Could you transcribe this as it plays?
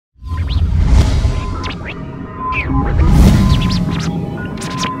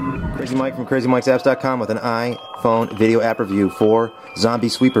Mike from CrazyMikesapps.com with an iPhone video app review for Zombie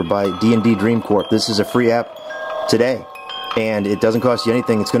Sweeper by D&D Dream Corp. This is a free app today, and it doesn't cost you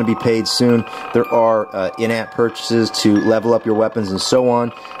anything. It's going to be paid soon. There are in-app purchases to level up your weapons and so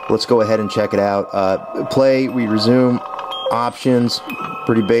on. Let's go ahead and check it out. Play, we resume, options,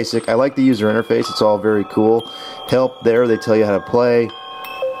 pretty basic. I like the user interface. It's all very cool. Help, there they tell you how to play.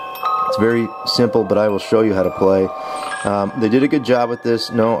 It's very simple, but I will show you how to play. They did a good job with this.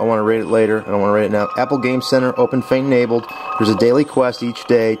 No, I want to rate it later. I don't want to rate it now. Apple Game Center, open Feint enabled. There's a daily quest each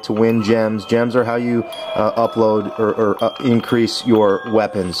day to win gems. Gems are how you upload or increase your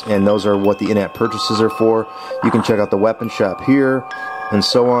weapons, and those are what the in-app purchases are for. You can check out the weapon shop here, and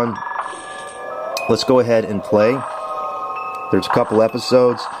so on. Let's go ahead and play. There's a couple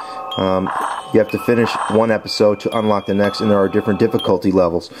episodes. You have to finish one episode to unlock the next, and there are different difficulty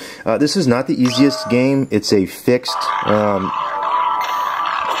levels. This is not the easiest game. It's a fixed,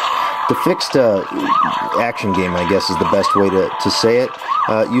 action game, I guess is the best way to say it.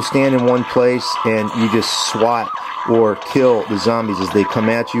 You stand in one place and you just swat or kill the zombies as they come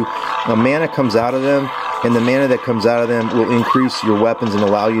at you. Mana comes out of them, and the mana that comes out of them will increase your weapons and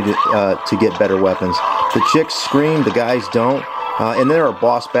allow you to get better weapons. The chicks scream, the guys don't. And there are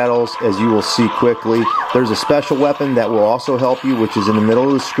boss battles, as you will see quickly. There's a special weapon that will also help you, which is in the middle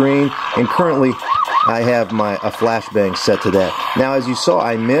of the screen. And currently, I have a flashbang set to that. Now, as you saw,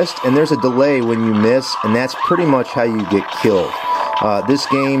 I missed, and there's a delay when you miss, and that's pretty much how you get killed. This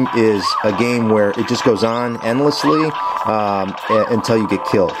game is a game where it just goes on endlessly until you get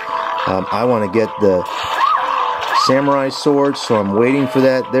killed. I want to get the samurai sword, so I'm waiting for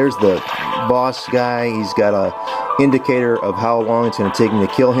that. There's the boss guy. He's got a indicator of how long it's going to take me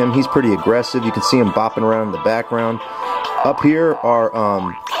to kill him. He's pretty aggressive. You can see him bopping around in the background. Up here are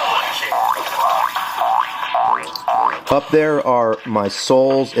up there are my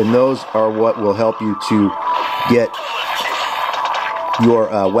souls, and those are what will help you to get your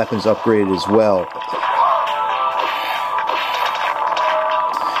weapons upgraded as well.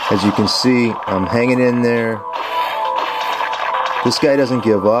 As you can see, I'm hanging in there. This guy doesn't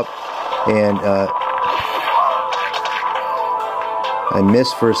give up, and I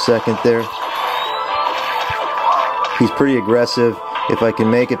missed for a second there. He's pretty aggressive. If I can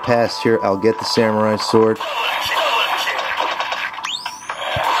make it past here, I'll get the samurai sword.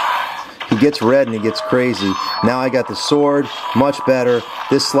 He gets red and he gets crazy. Now I got the sword, much better.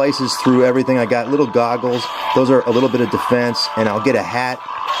 This slices through everything. I got little goggles. Those are a little bit of defense, and I'll get a hat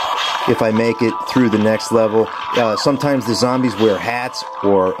if I make it through the next level. Sometimes the zombies wear hats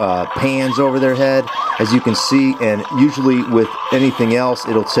or pans over their head, as you can see, and usually with anything else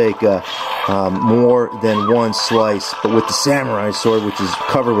it'll take more than one slice, but with the samurai sword, which is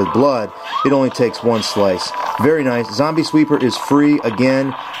covered with blood, it only takes one slice. Very nice. Zombie Sweeper is free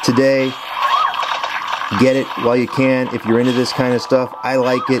again today. Get it while you can if you're into this kind of stuff. I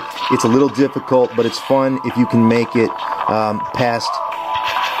like it. It's a little difficult, but it's fun if you can make it past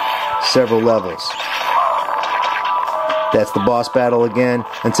several levels. That's the boss battle again.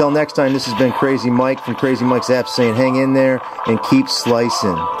 Until next time, this has been Crazy Mike from Crazy Mike's Apps saying hang in there and keep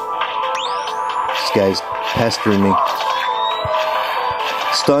slicing. This guy's pestering me.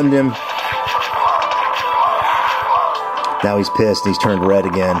 Stunned him. Now he's pissed. He's turned red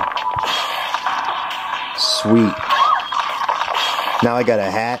again. Sweet. Now I got a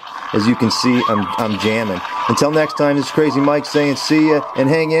hat. As you can see, I'm jamming. Until next time, this is Crazy Mike saying see ya and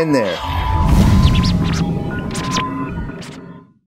hang in there.